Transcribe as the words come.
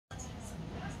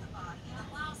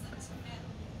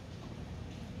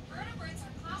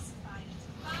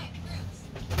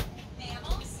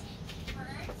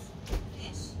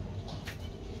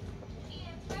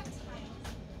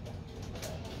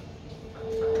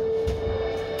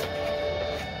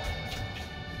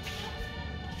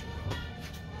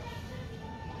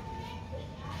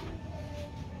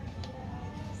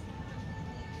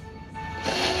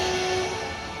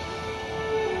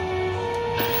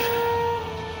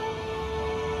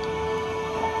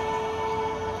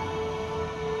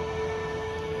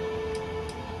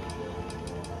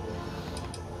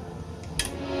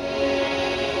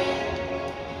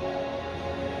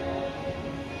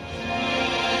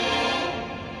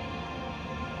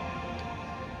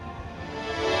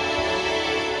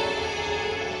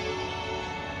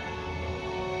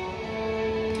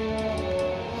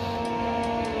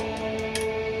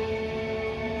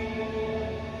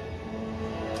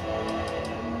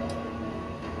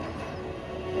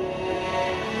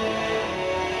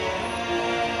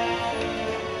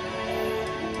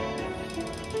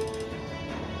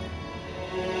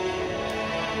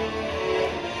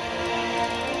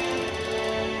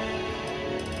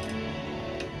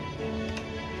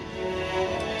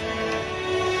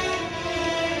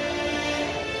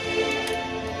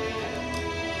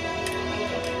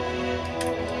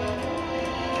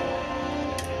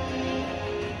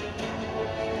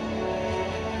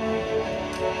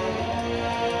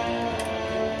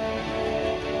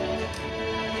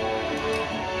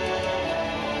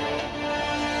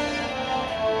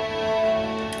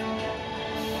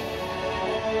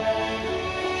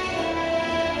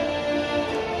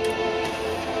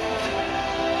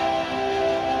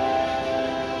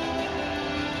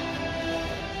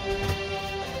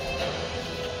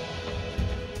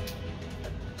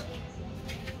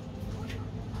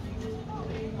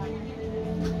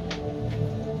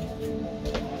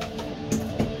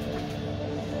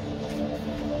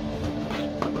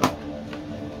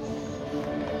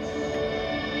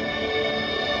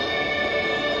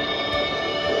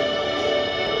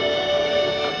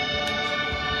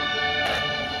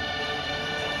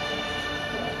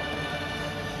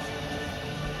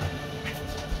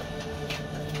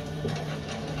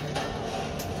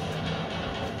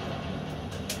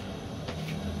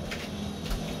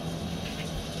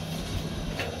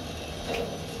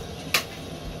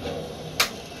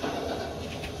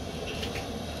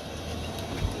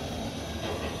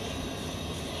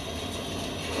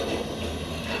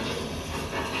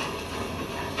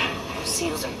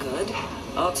Seals are good.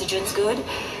 Oxygen's good.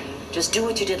 Just do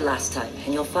what you did last time,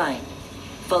 and you're fine.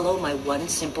 Follow my one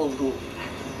simple rule.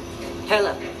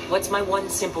 Hella, what's my one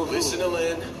simple rule? Listen to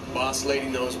Lynn. Boss lady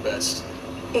knows best.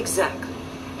 Exactly.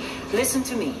 Listen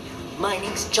to me.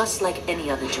 Mining's just like any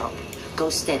other job. Go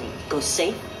steady, go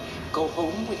safe, go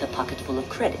home with a pocket full of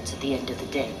credits at the end of the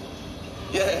day.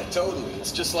 Yeah, totally.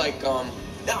 It's just like,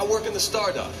 I work in the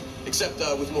Star Dock. Except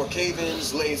with more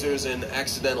cave-ins, lasers, and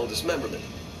accidental dismemberment.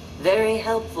 Very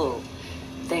helpful.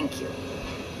 Thank you.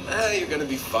 You're gonna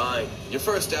be fine. Your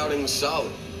first outing was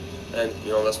solid. And,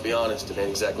 let's be honest, it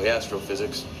ain't exactly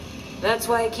astrophysics. That's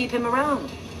why I keep him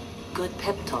around. Good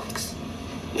pep talks.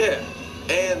 Yeah,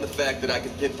 and the fact that I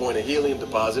can pinpoint a helium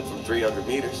deposit from 300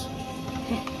 meters.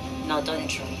 Not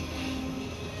untrue.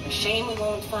 A shame we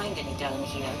won't find any down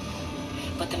here.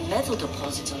 But the metal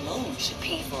deposits alone should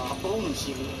pay for our own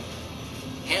helium.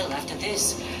 Hell, after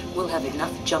this, we'll have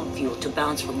enough jump fuel to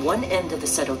bounce from one end of the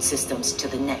settled systems to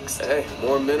the next. Hey,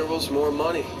 more minerals, more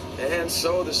money. And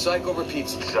so the cycle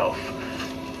repeats itself.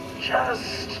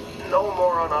 Just no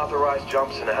more unauthorized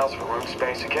jumps in the house for room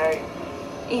space, okay?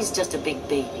 He's just a big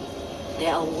baby.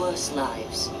 There are worse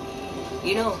lives.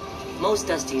 Most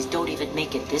Dusties don't even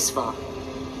make it this far.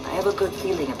 I have a good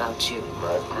feeling about you.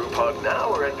 Group hug now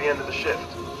or at the end of the shift?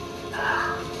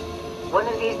 One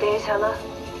of these days, Hella,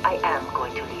 I am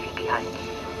going to leave you behind.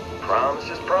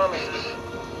 Promises, promises.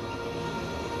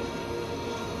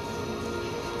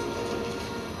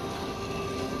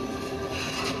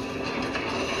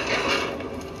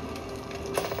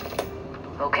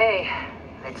 Okay,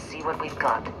 let's see what we've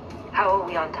got. How are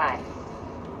we on time?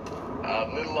 A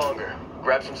little longer.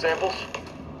 Grab some samples?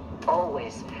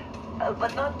 Always.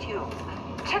 But not you.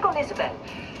 Check on Isabel.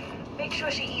 Make sure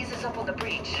she eases up on the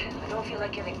breach. I don't feel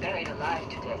like getting buried alive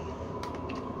today.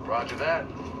 Roger that.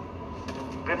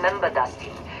 Remember,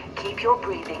 Dusty, keep your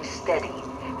breathing steady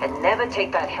and never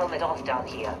take that helmet off down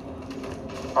here.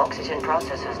 Oxygen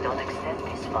processors don't extend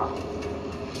this far.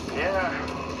 Yeah,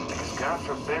 because God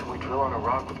forbid we drill on a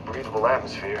rock with breathable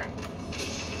atmosphere.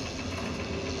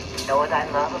 Know what I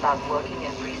love about working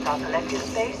in Freestar Collective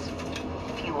space?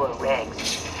 Fewer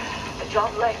regs. A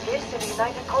job like this in the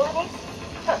United Colonies?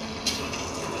 Huh.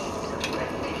 Seems of red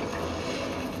tape.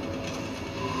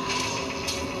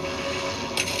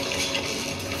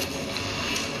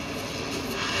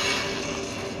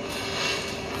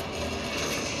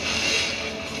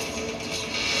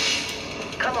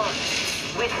 Come on,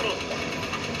 with me.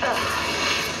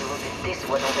 This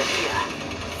one over here.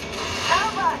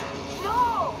 Albert! No!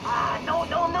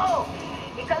 No!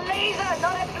 It's a laser,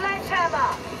 not a sledgehammer!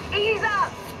 Ease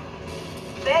up!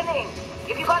 Benning,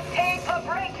 if you got paid per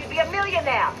break, you'd be a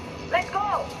millionaire. Let's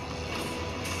go!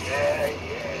 Yeah,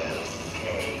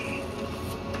 okay.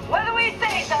 What do we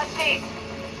say, Dusty?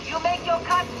 You make your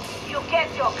cut, you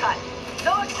get your cut.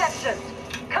 No exceptions.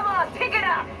 Come on, pick it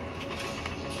up!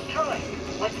 Troy,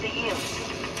 what's the yield?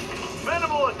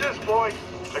 Minimal at this point.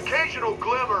 Occasional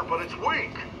glimmer, but it's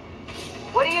weak.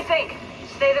 What do you think?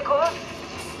 Stay the course?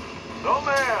 No,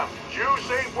 ma'am. Juice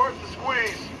ain't worth the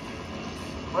squeeze.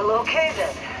 Well, okay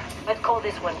then. Let's call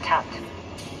this one tapped.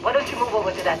 Why don't you move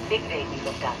over to that big vein we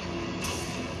looked at?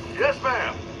 Yes,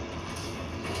 ma'am.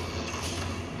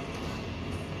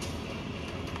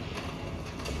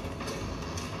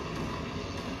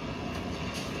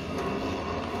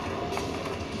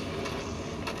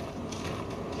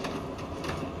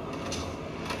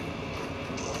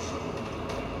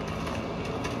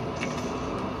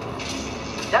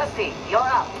 Dusty, you're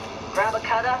up. Grab a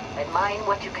cutter and mine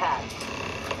what you can.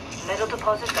 Metal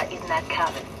deposits are in that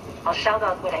cabin. I'll shout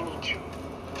out when I need you.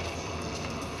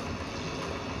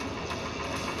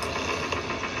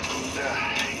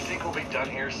 You think we'll be done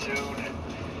here soon?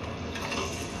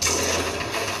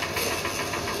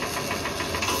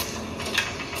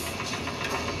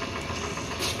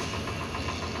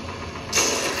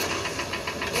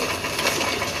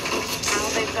 How'll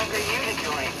they sucker you to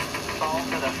join? Fall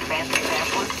for the fancy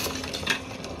pamphlet?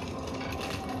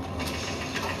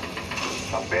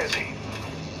 I'm busy.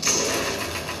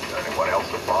 Anyone else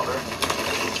to bother?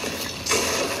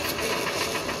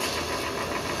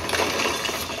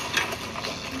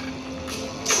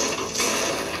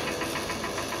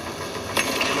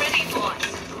 Ready,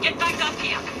 boys. Get back up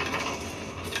here.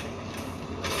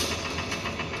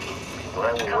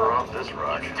 Glad we were off this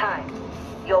rock. It's time.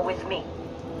 You're with me.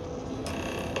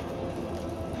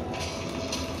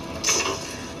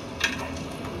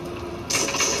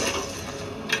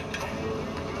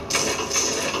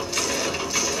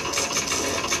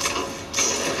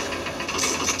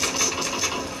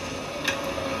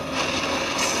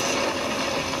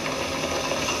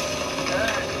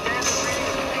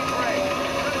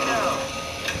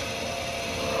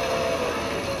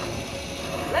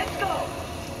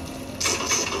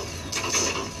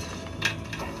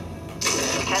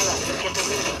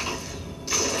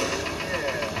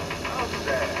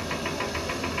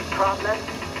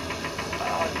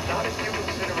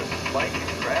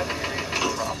 gravity reading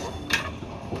a problem?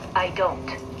 I don't.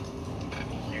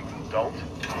 You don't?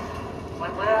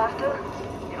 What we're after,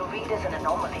 it'll read as an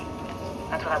anomaly.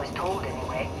 That's what I was told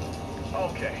anyway.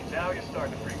 Okay, now you're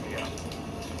starting to freak me out.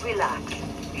 Relax.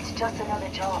 It's just another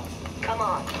job. Come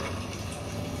on.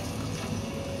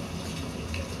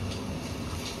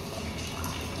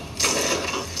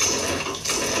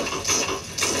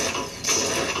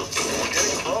 We're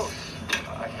getting close,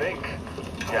 I think.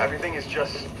 Yeah, everything is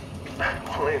just...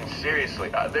 Lynn, seriously,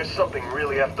 there's something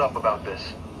really effed up about this.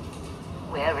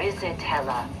 Where is it,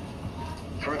 Hella?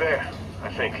 Through there,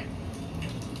 I think.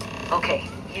 Okay,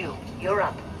 you're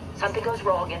up. Something goes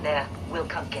wrong in there, we'll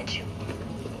come get you.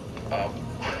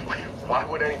 Why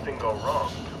would anything go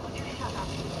wrong? Would you shut up?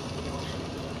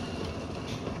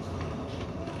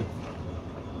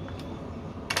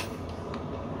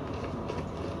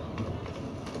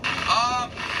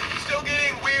 Still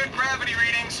getting weird gravity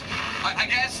readings. I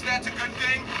guess that's a good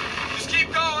thing. Just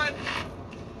keep going.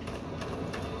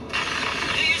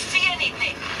 Do you see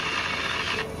anything?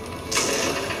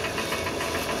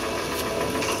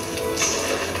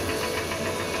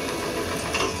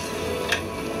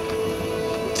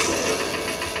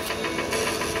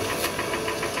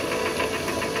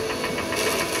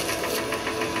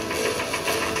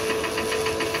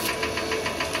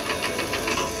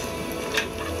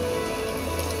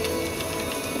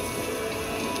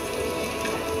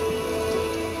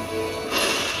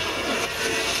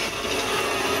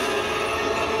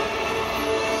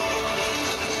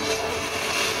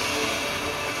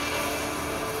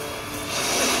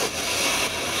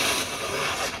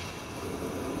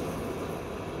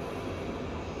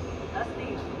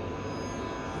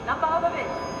 Snap out of it.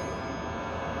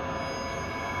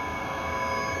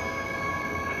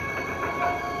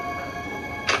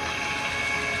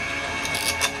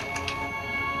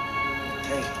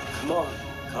 Hey, come on.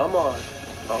 Come on.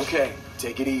 Okay,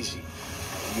 take it easy.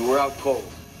 You were out cold.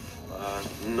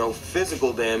 No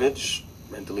physical damage.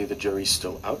 Mentally, the jury's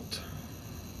still out.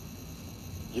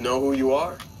 You know who you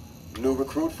are? New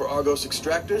recruit for Argos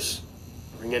Extractors?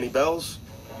 Ring any bells?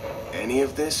 Any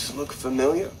of this look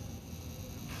familiar?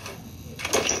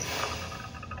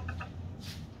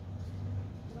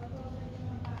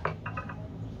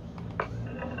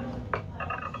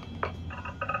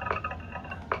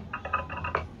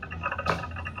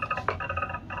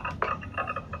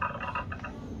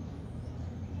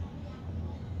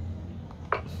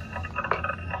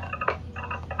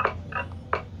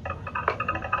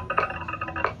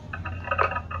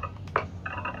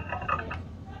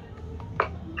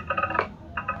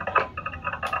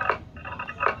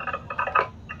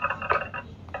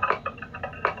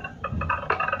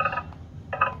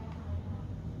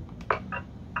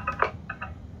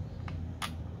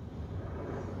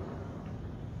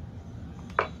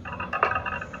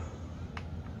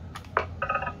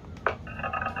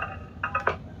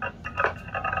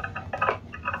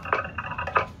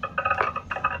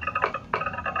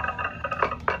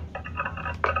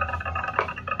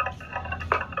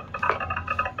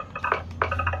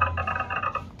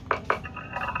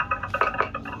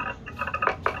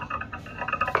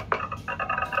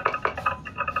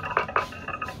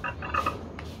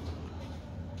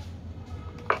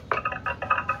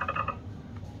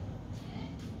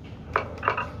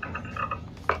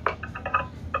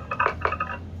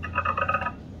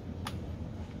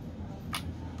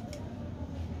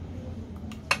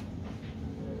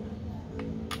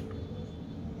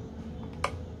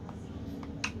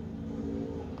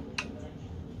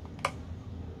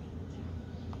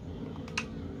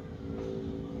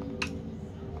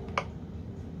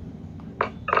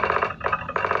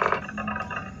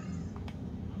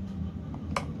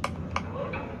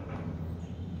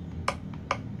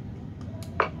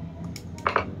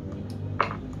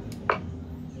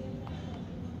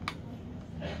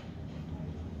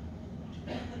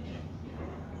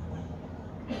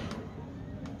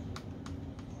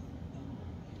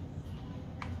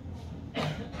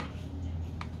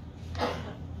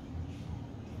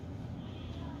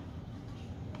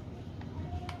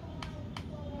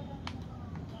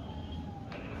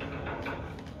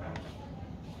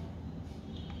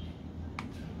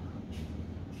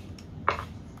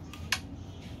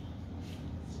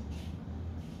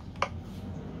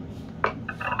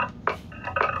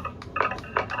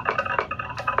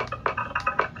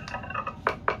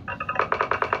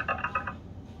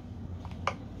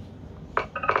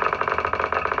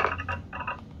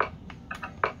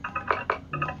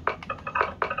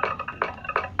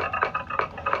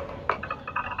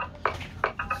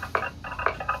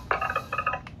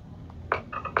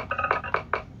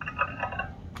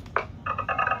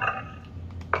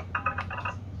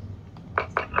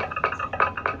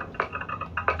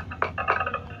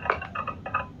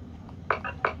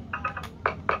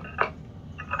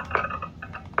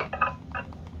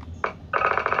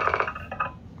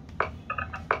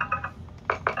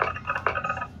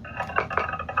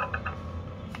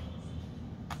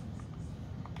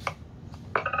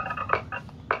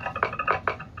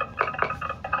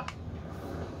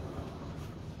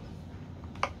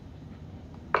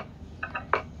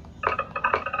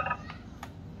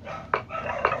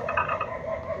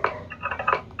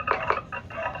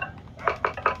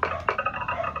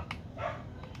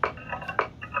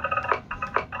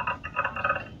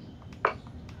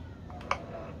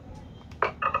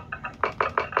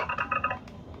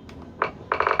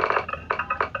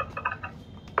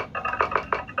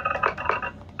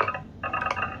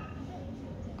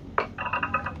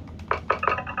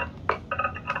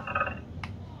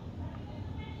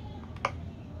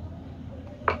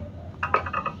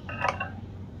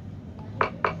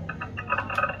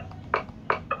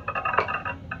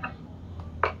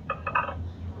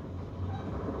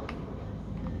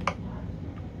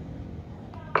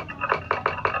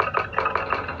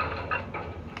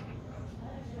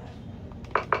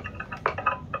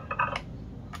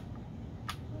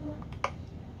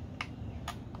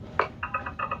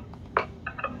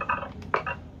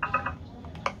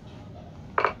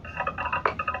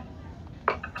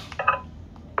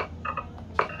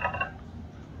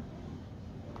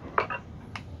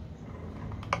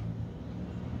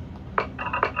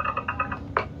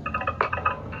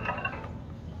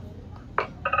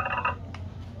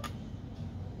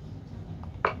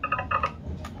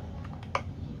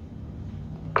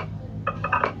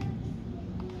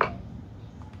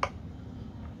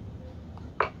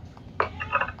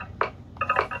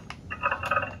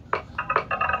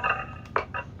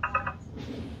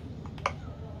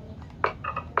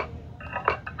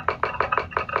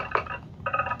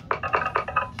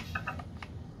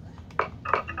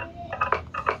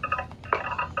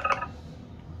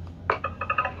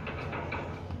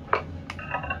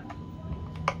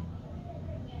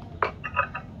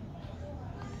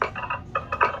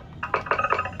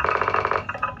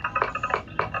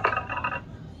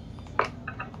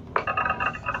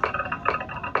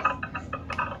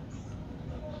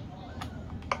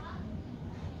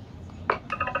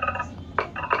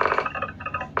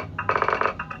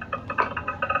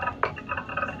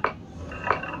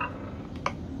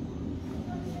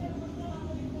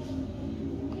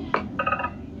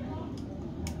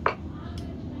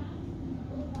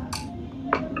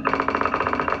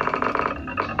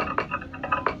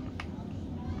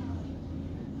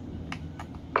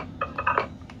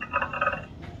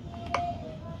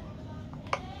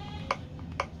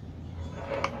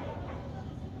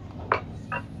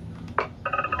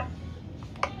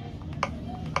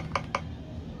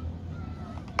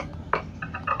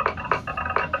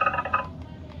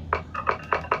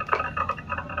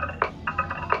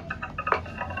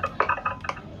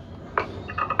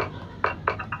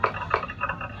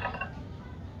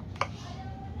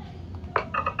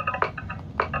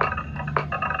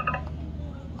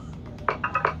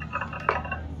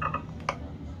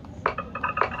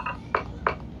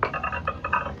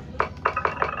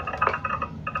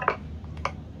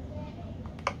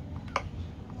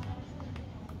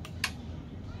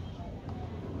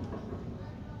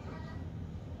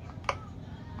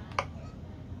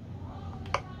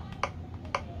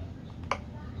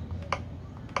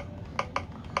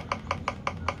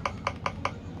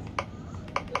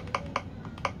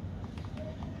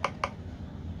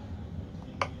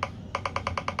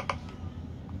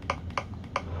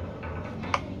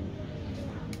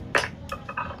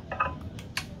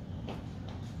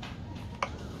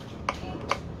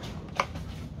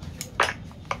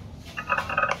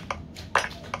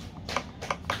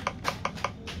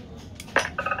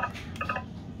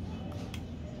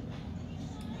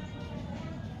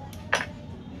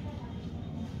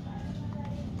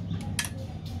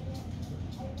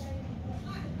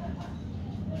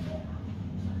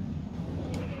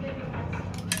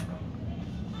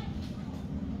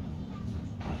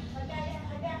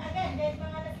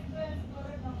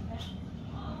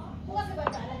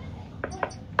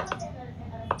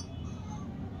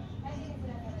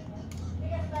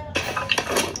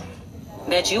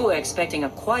 Bet you were expecting a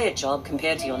quiet job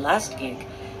compared to your last gig.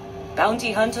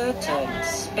 Bounty hunter turned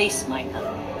space miner.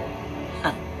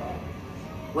 Huh.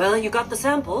 Well, you got the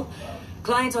sample.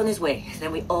 Client's on his way.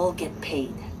 Then we all get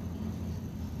paid.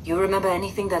 You remember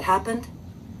anything that happened?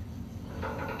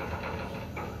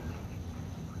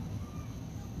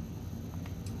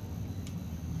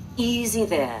 Easy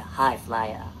there, high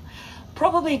flyer.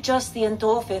 Probably just the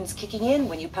endorphins kicking in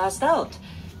when you passed out.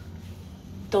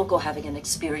 Don't go having an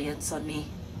experience on me.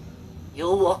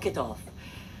 You'll walk it off.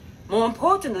 More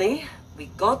importantly, we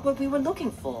got what we were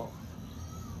looking for.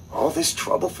 All this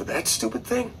trouble for that stupid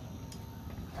thing?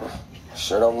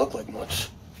 Sure don't look like much.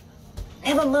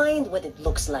 Never mind what it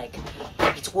looks like.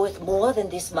 It's worth more than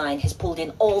this mine has pulled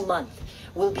in all month.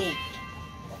 We'll be...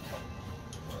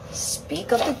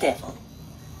 Speak of the devil.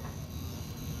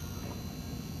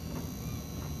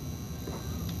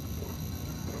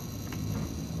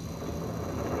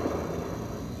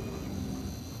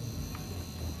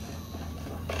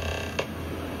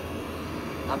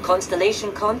 Our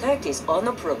Constellation contact is on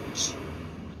approach.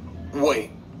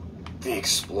 Wait, the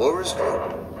Explorers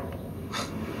group?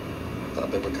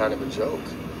 Thought they were kind of a joke.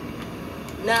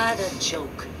 Not a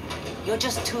joke. You're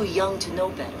just too young to know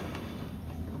better.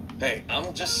 Hey,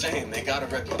 I'm just saying they got a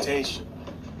reputation.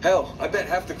 Hell, I bet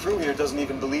half the crew here doesn't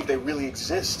even believe they really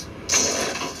exist.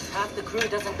 Half the crew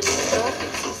doesn't believe the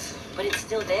dolphins, but it's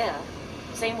still there.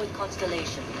 Same with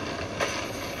Constellation.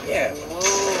 Yeah.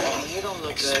 Whoa, you don't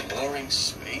look good. Exploring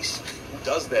space? Who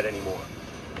does that anymore?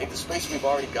 Ain't the space we've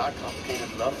already got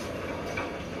complicated enough?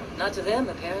 Not to them,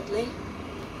 apparently.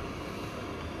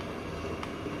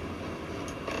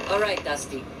 All right,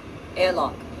 Dusty.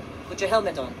 Airlock. Put your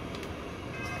helmet on.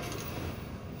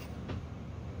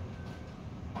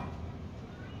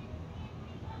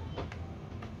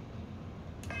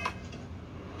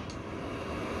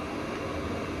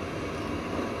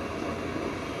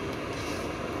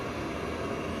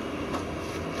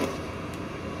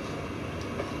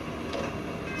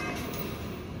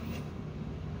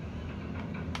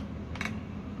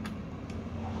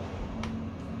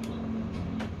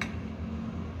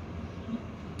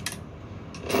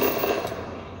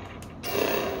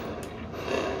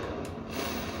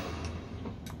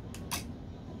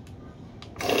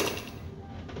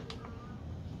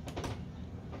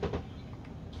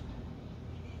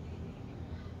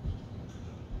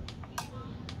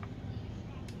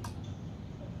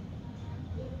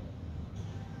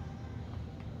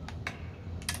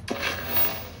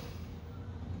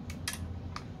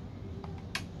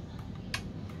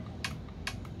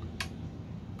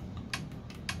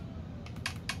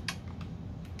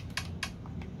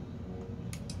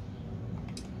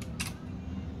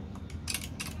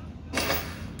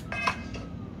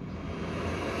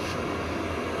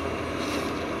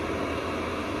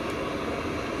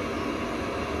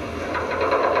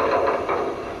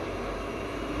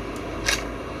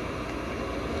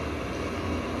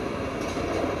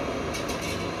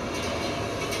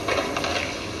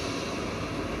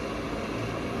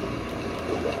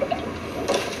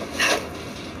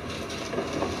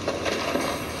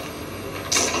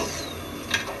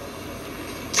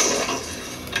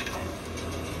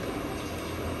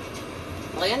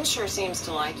 Lynn sure seems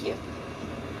to like you.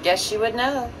 Guess she would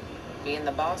know, being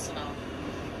the boss and all.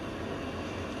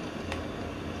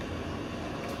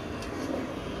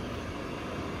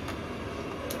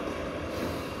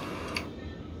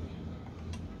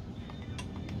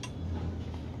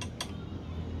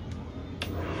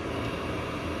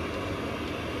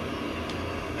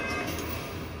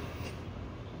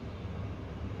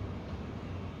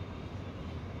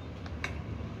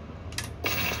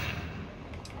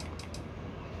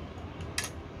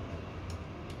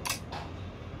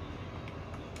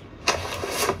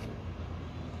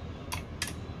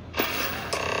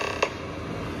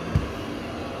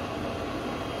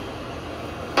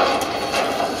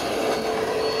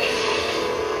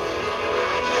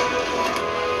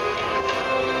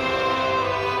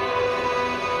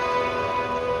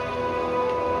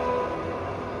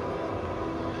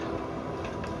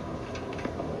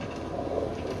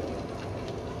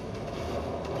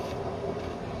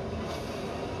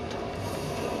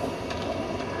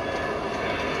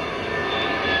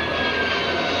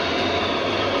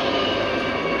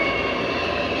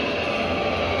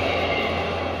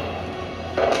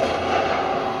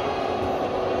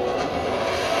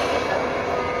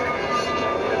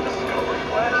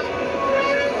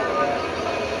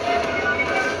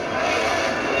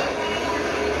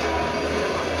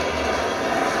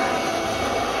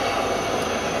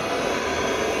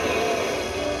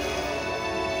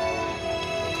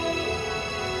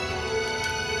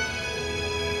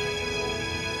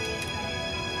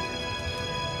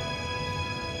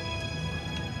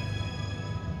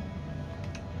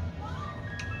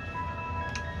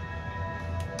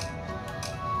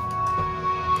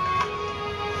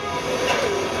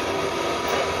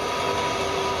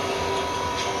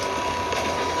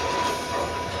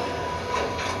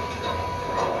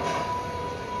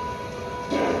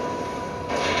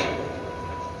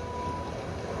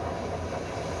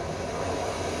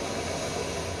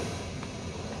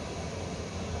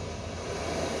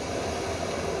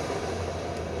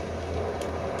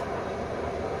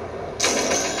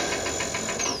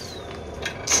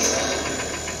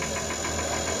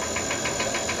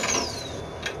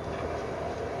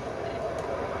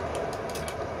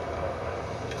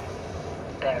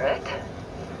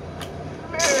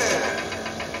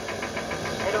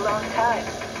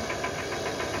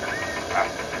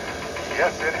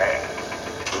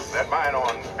 That mine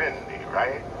on Bendy,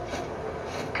 right?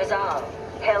 Kazal,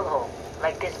 hellhole,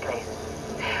 like this place.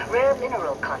 Rare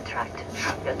mineral contract.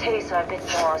 Your tastes are a bit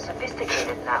more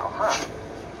sophisticated now, huh?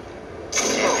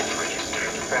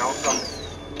 Found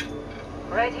something?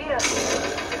 Right here.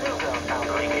 The new girl found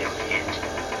it.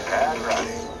 That's right.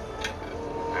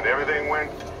 And everything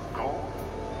went cool?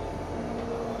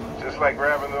 Just like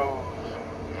grabbing those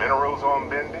minerals on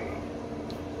Bendy?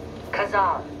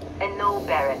 Kazal, and no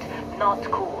Barrett, not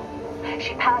cool.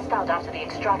 She passed out after the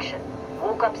extraction.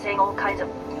 Woke up saying all kinds of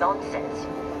nonsense.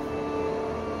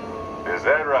 Is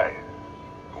that right?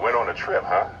 Went on a trip,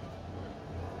 huh?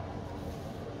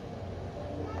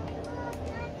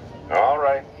 All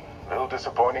right. A little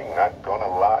disappointing, not gonna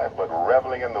lie, but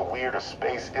reveling in the weird of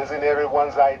space isn't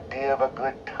everyone's idea of a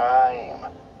good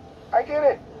time. I get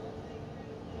it.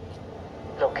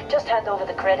 Look, just hand over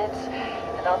the credits,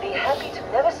 and I'll be happy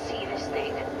to never see this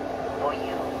thing, or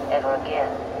you, ever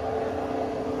again.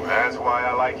 That's why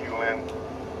I like you, Lynn.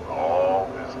 All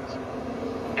business.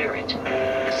 Barrett,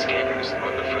 the scanners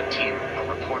on the frontier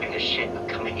are reporting a ship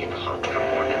coming in hot from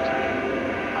orbit.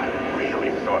 I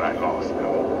really thought I lost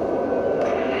them.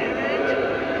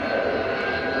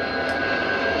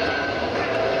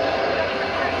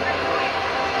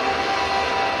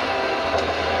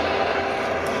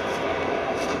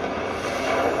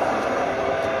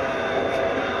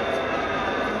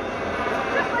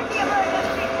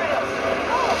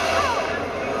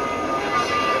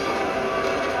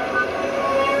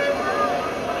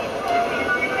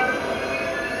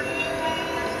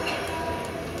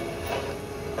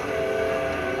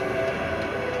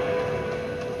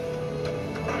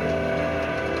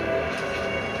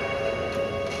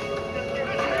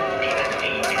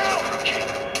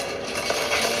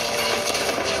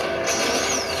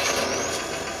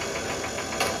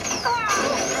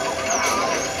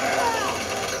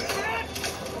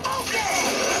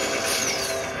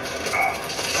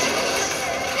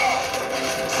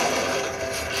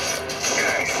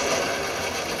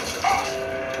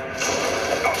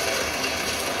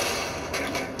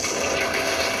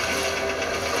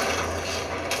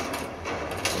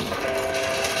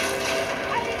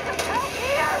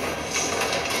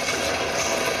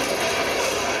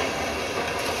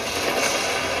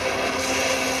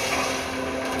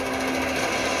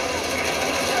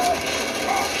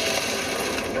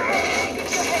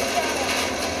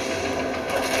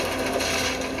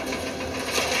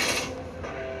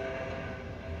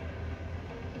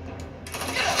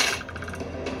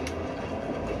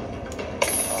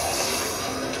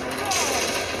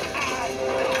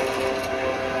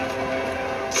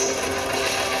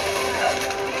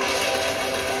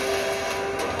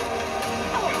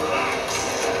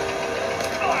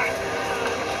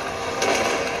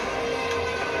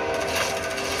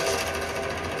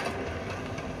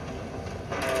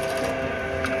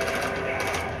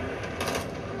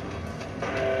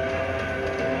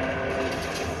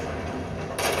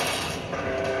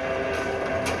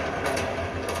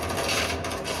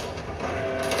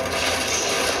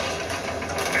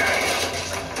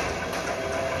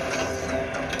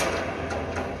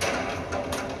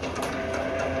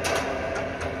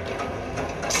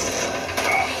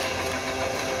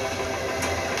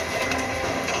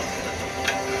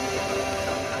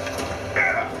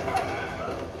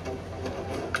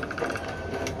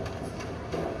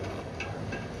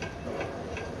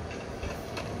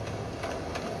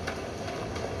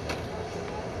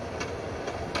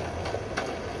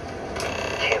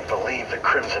 The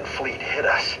Crimson Fleet hit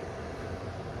us.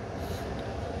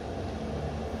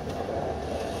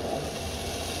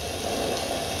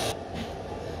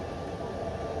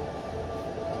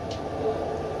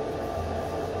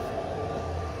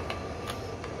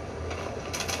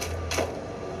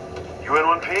 You in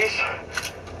one piece?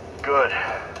 Good.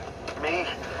 Me?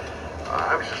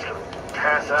 I was just gonna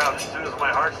pass out as soon as my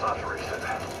heart stops racing.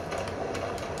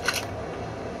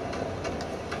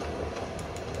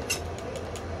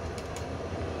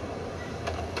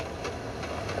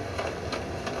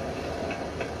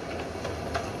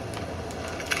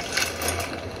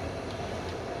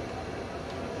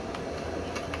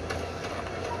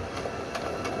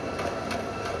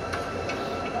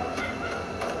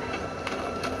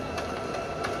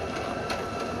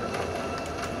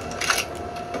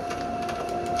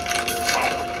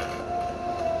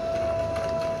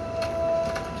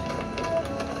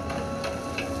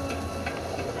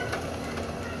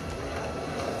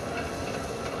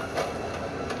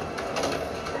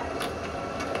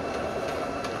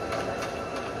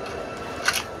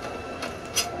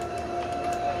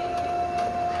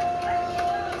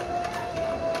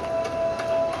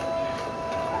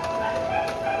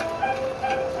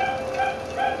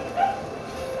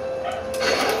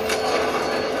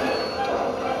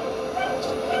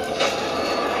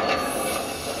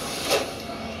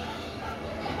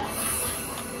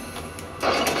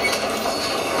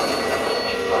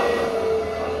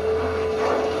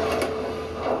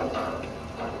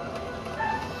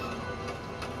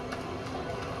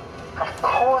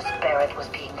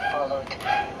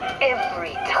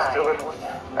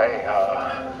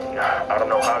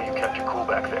 know how you kept your cool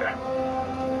back there.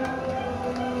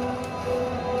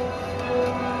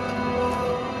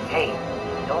 Hey,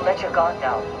 don't let your guard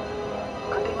down.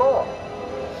 Could be more.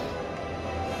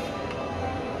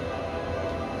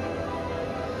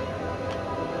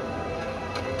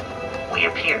 We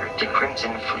appear the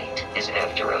Crimson Fleet is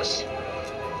after us.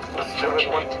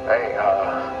 Unfortunate. Hey,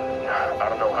 I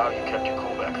don't know how you kept your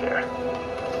cool back there.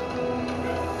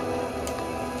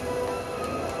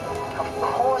 Of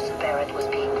course Barrett was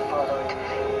being followed.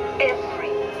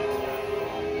 Every...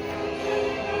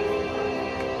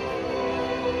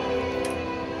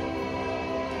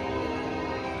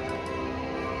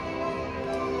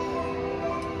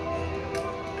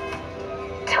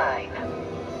 time.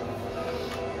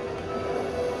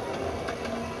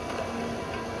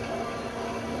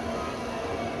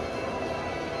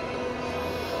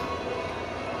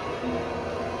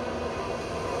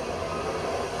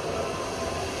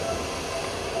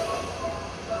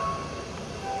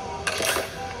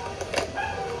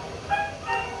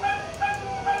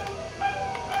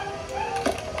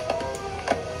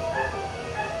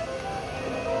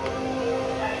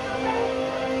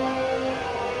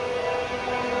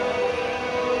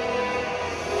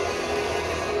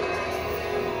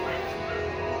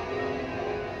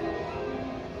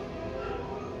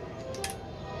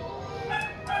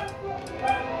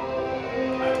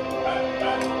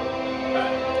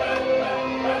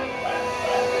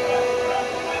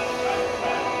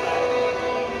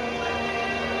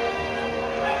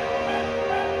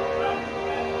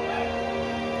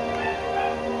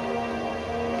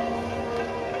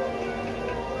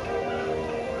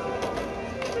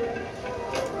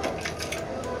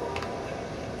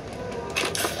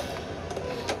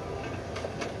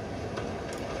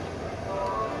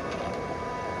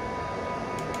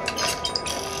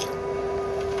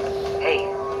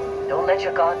 Don't let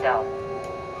your guard down.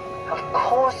 Of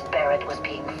course Barrett was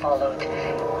being followed.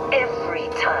 Every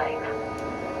time.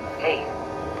 Hey,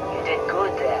 you did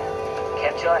good there.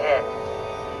 Kept your head.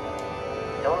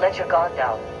 Don't let your guard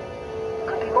down.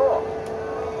 Could be more.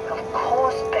 Of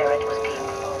course Barrett was being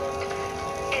followed.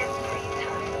 Every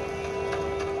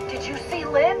time. Did you see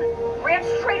Lynn? Ran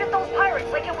straight at those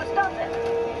pirates like it was nothing.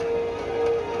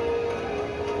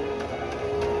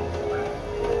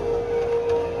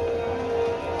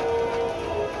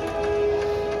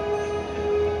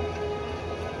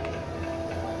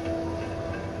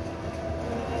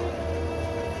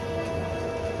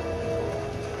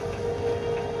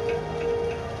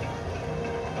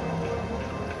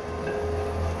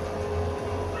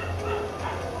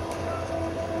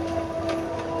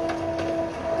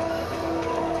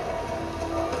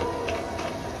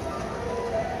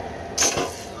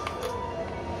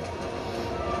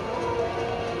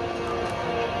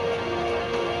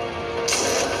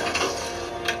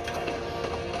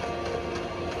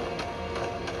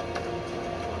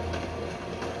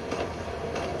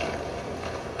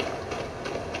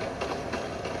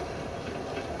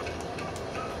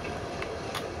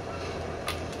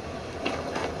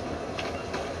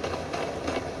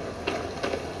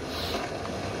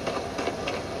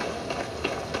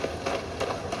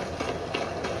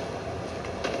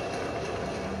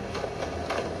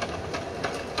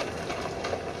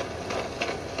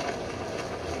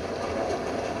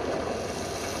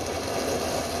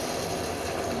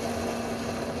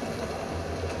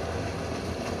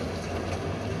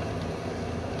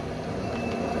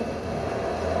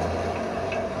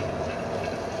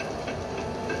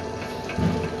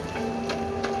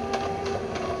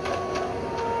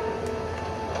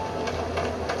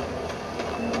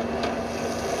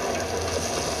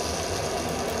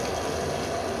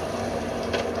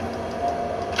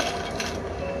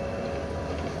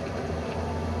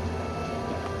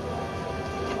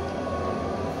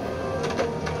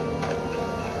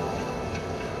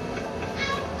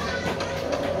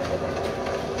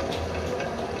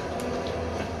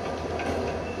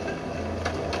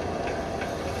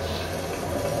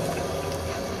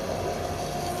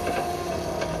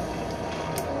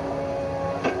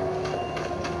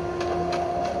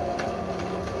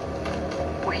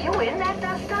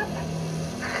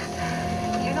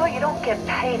 Get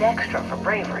paid extra for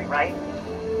bravery, right?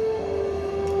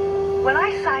 When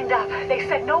I signed up, they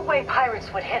said no way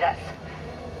pirates would hit us.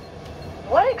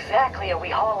 What exactly are we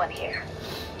hauling here?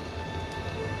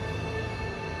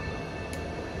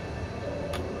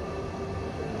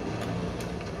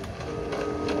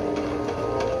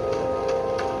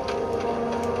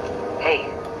 Hey,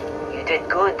 you did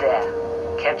good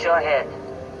there. Kept your head.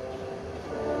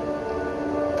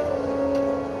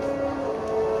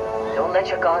 Don't let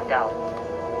your guard down.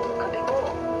 Could be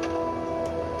more.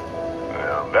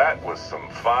 Well, that was some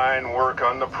fine work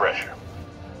under pressure.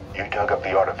 You dug up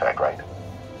the artifact, right?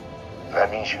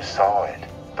 That means you saw it.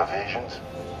 The visions?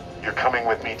 You're coming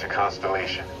with me to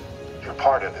Constellation. You're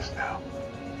part of this now.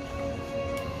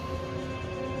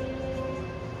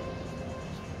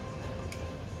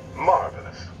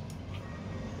 Marvelous.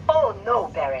 Oh, no,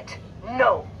 Barrett.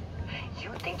 No.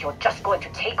 You think you're just going to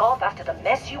take off after the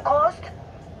mess you caused?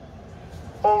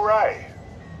 All right.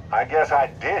 I guess I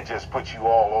did just put you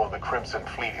all on the Crimson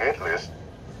Fleet hit list.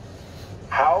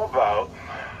 How about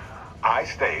I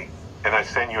stay and I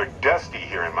send your Dusty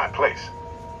here in my place?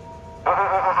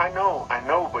 I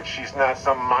know, but she's not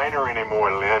some minor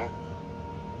anymore, Lynn.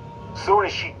 Soon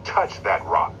as she touched that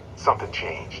rock, something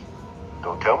changed.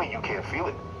 Don't tell me you can't feel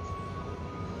it.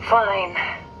 Fine.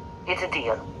 It's a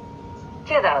deal.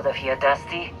 Get out of here,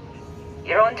 Dusty.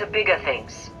 You're on to bigger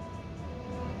things.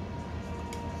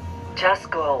 Just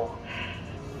go.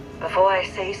 Before I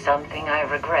say something I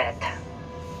regret.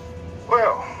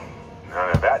 Well, now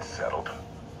that that's settled.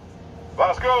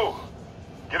 Vasco,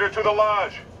 get her to the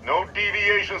lodge. No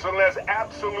deviations unless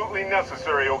absolutely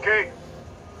necessary, okay?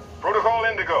 Protocol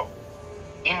Indigo.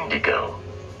 Indigo.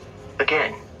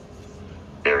 Again.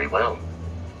 Very well.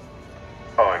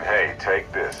 Oh, and hey,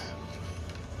 take this.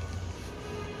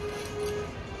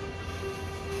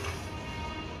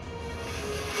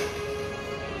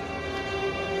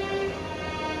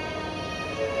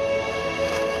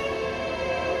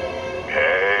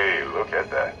 Hey, look at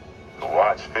that. The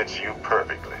watch fits you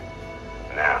perfectly.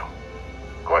 Now,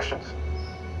 questions?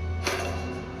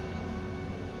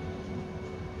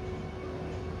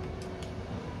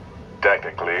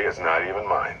 Technically, it's not even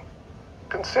mine.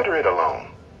 Consider it alone.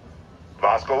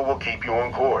 Vasco will keep you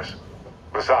on course.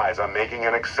 Besides, I'm making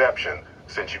an exception,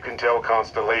 since you can tell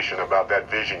Constellation about that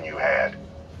vision you had.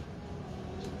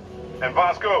 And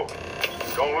Vasco,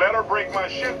 don't let her break my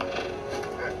ship.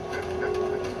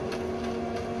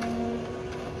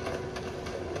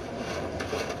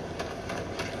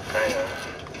 Hey,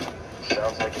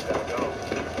 sounds like you gotta go.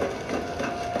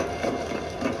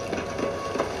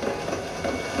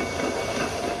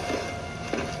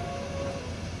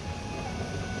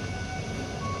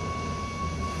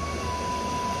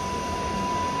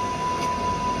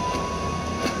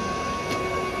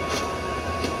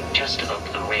 Just up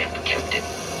the ramp, Captain.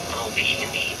 I'll be in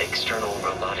the external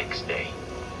robotics bay.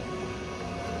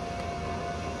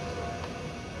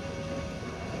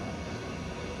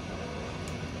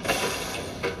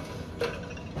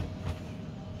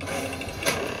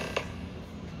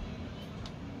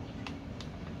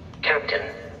 Captain,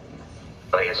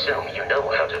 I assume you know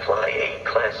how to fly a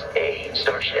Class A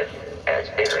starship. As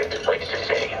Barrett likes to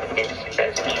say, it's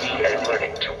as easy as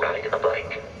learning to ride a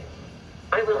bike.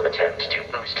 I will attempt to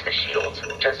boost the shields,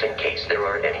 just in case there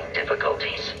are any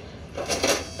difficulties.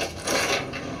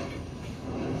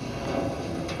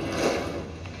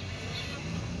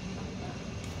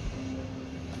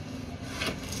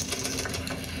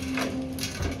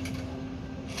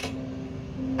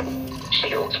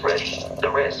 Shields ready. The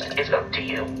rest is up to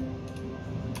you.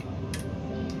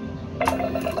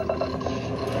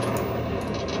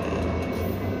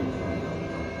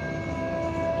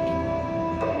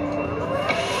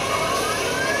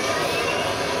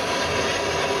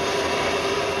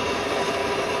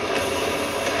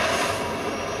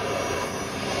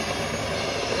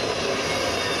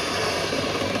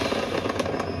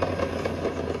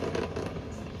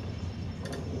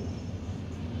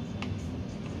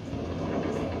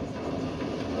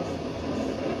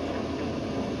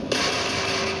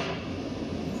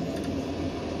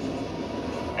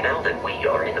 Now that we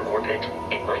are in orbit,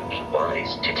 it might be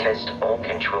wise to test all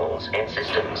controls and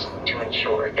systems to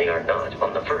ensure they are not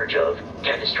on the verge of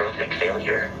catastrophic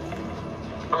failure.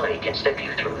 I can step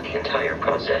you through the entire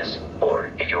process,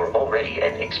 or if you're already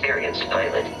an experienced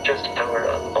pilot, just power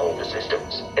up all the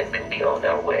systems and we'll be on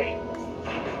our way.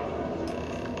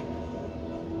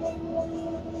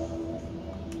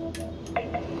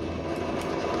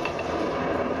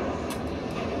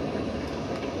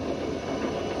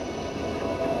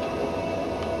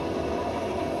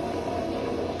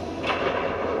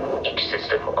 Each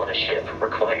system on a ship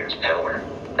requires power.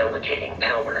 Allocating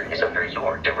power is under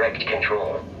your direct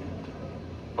control.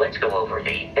 Let's go over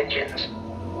the engines.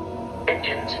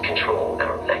 Engines control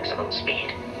our maximum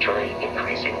speed. Try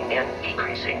increasing and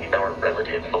decreasing our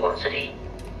relative velocity.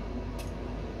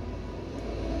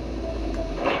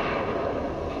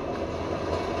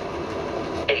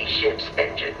 A ship's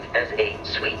engine has a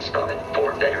sweet spot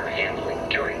for better handling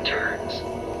during turns.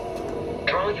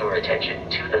 Draw your attention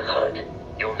to the HUD.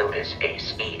 You'll notice a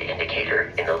speed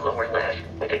indicator in the lower left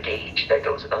with a gauge that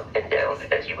goes up and down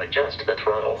as you adjust the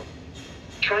throttle.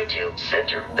 Try to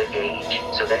center the gauge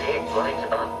so that it lines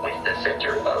up with the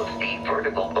center of the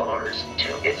vertical bars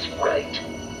to its right.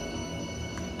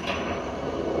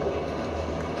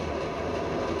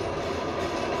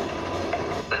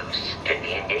 Boosts can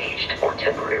be engaged for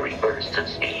temporary bursts of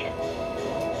speed.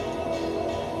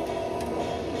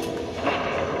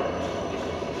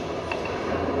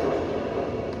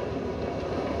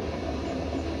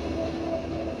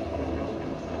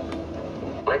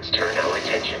 Let's turn our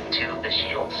attention to the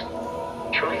shields.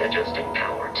 Try adjusting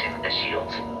power to the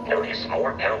shields. Notice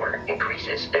more power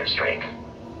increases their strength.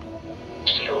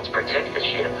 Shields protect the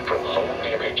ship from hull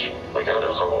damage. Without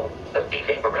a hull, be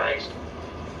vaporized.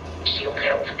 Shield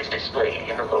health is displayed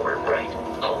in the lower right.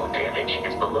 Hull damage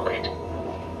is below it.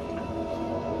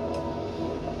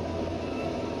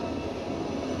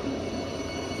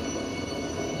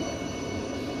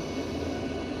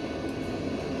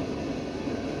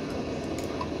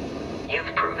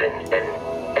 You've proven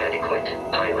an adequate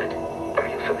pilot. Are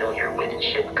you familiar with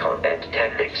ship combat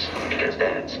tactics? Because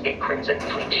that's a Crimson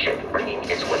Fleet ship bringing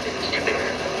its weapons to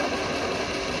bear.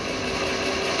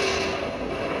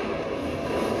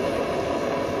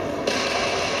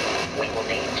 We will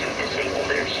need to disable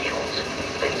their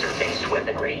shields. Laser-based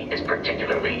weaponry is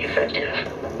particularly effective.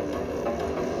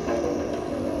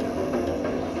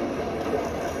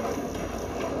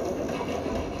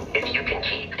 If you can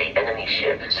keep the enemy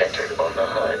ship centered on the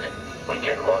HUD, we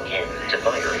can lock in to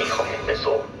fire a homing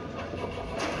missile.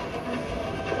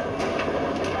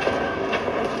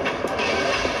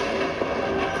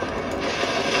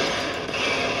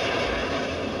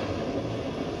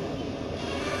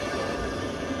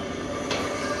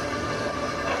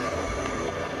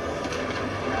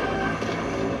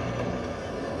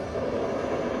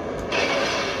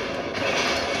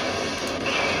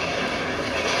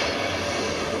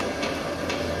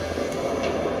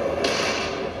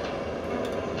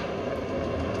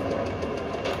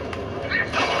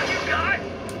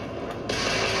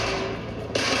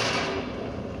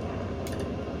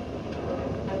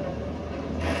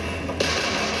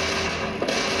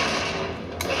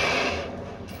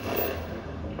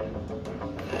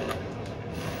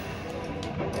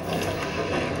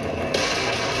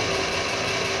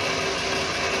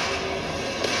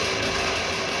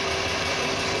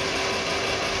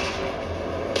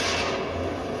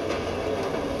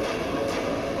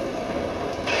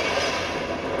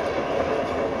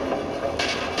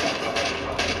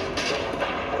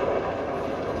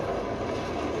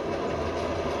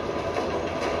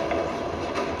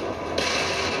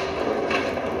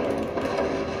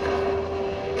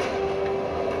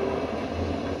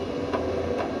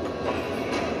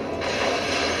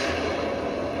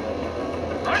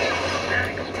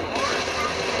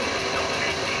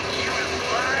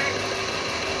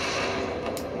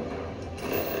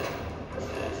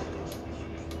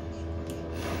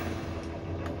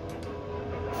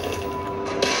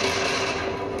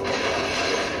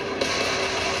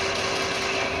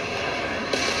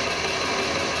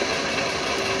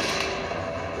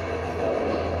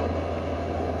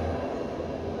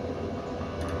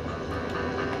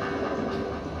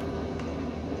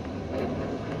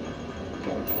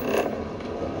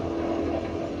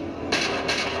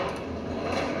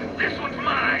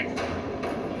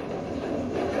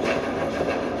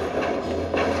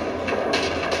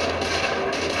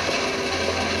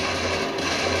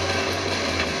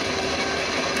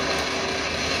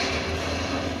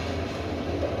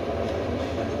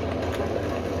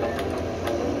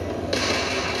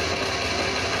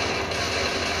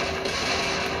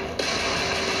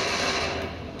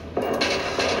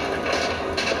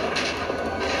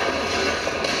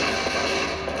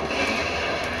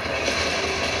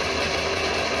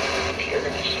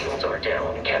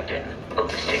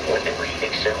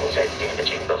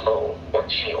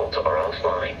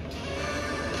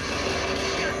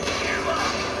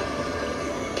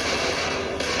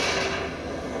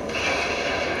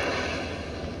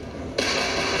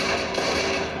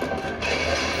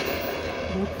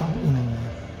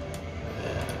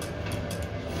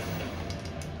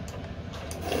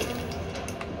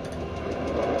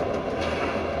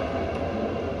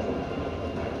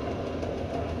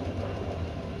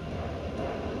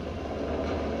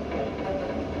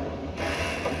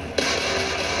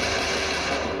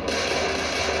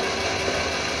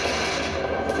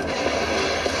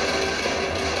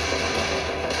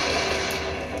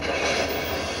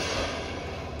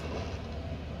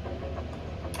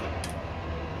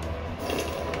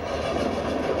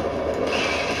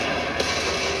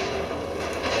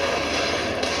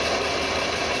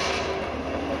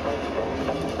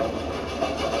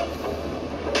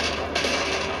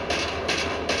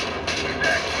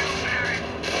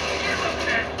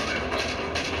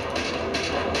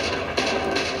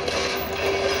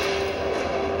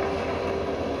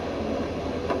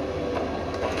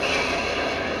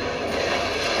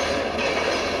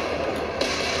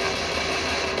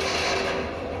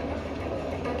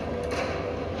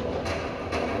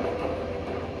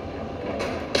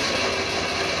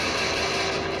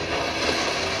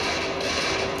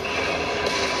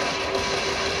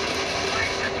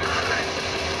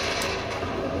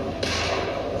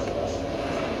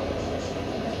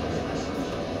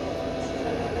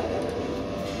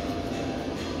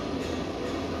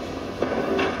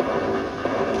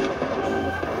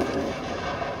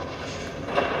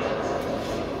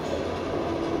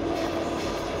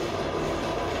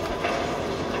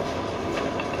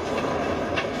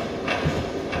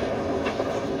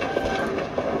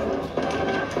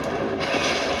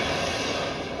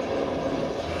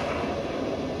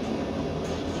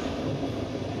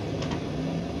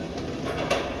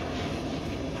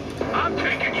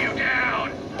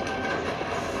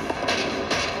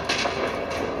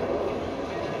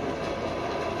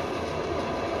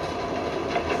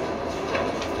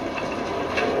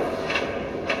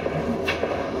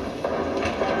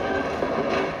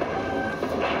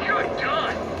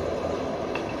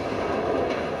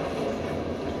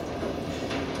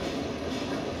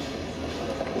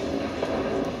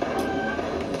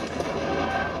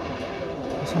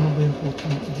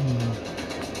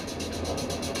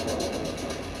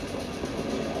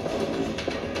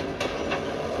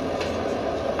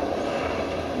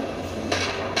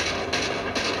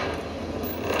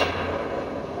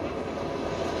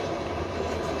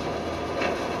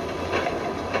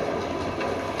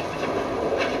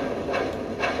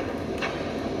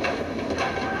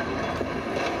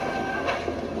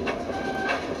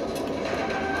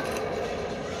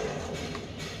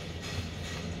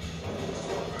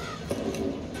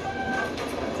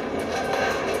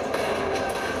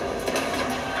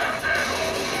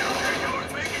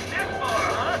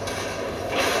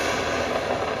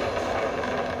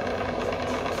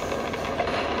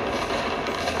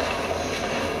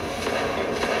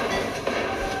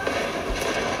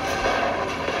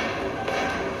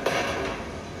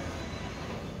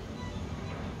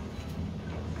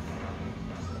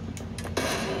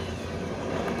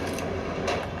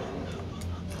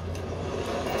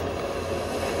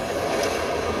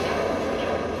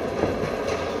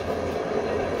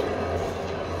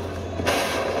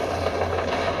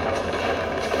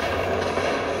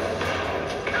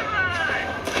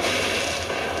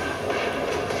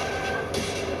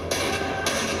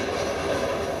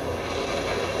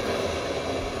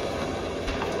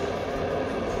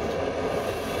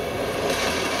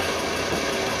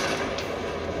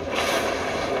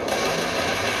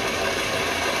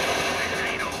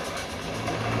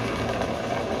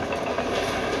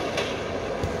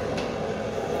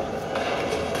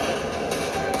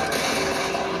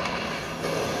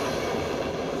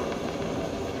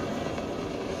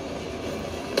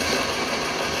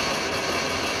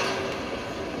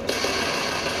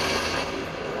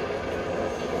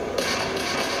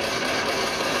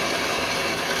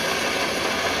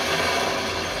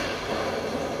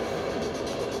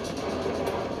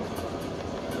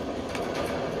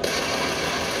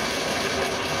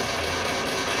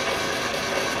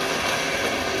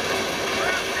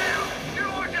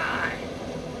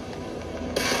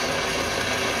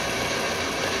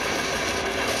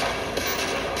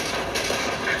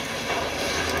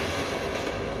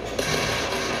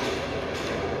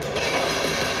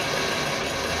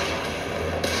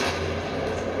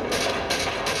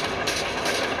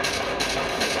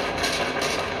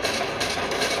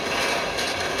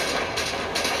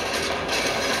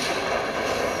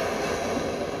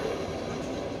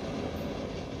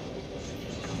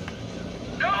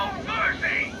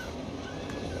 me!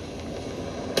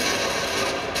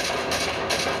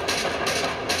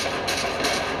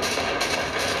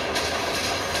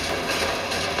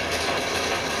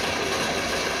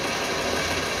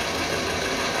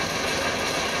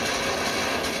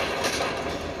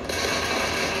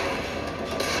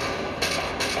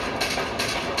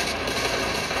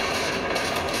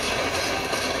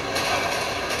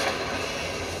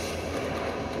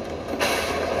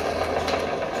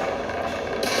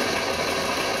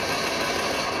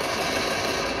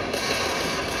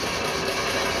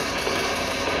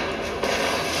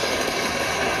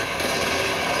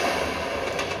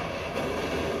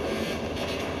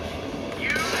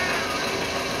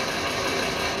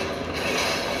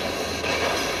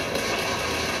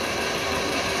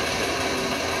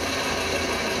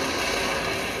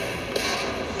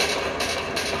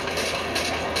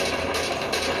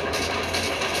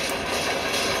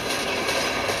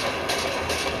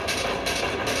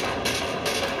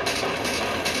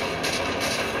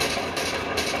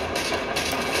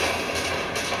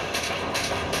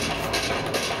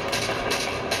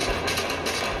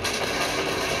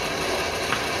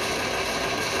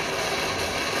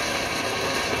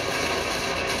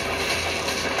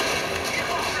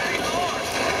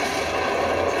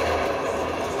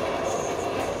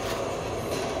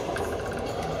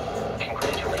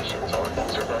 Congratulations on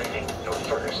surviving your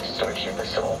first Starship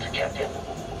assault, Captain.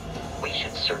 We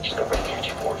should search the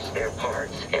wreckage for spare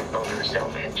parts and other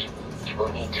salvage. You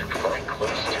will need to fly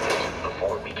close to it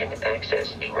before we can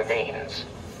access the remains.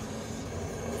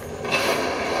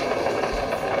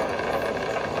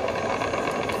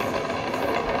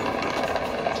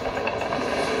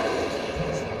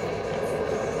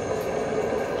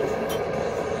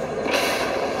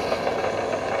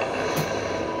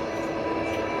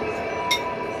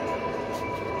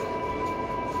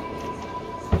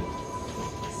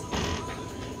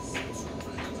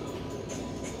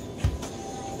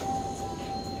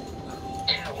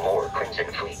 More Crimson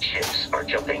Fleet ships are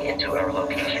jumping into our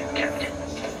location, Captain.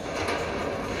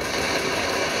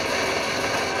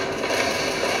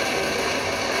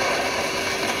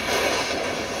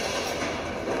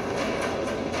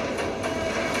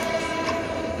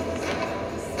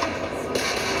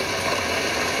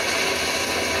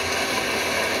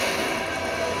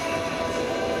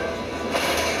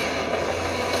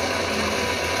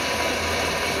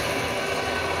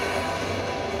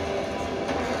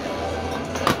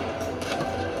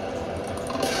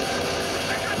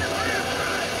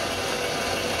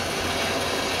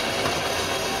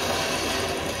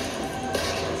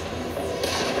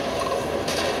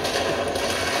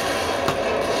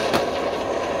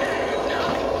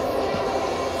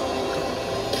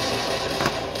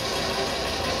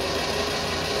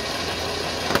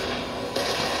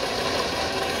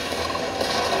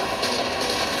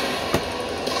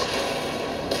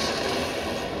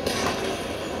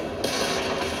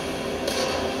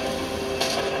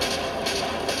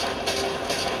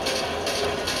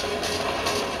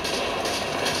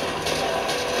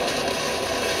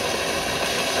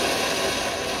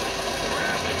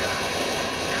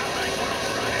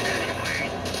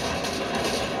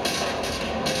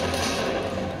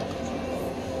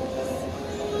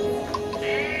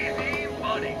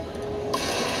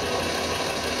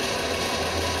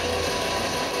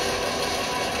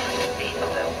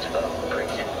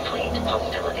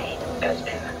 Hostility has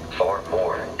been far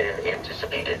more than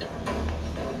anticipated.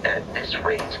 At this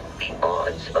rate, the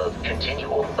odds of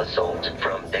continual assault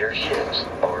from their ships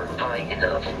are high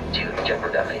enough to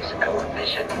jeopardize our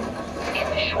mission.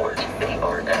 In short, they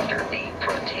are after the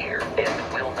frontier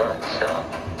and will not stop.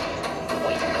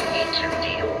 We need to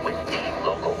deal with the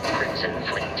local Crimson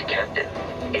Fleet captain.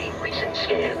 A recent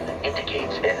scan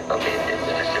indicates an abandoned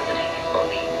facility on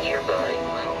the nearby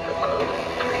moon of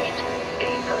Crete,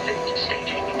 a perfect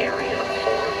staging area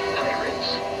for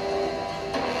pirates.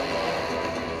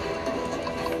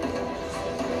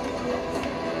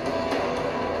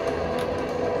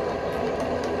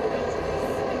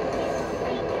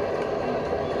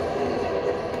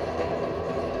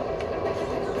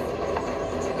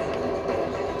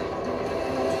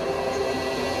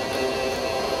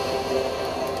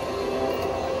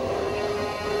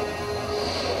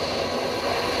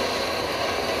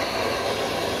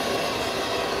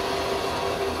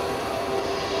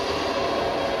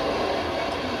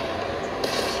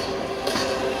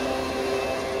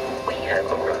 Have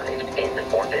arrived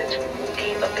in orbit.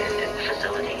 The abandoned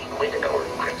facility with our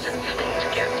Crimson Fleet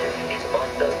captain is on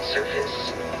the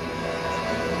surface.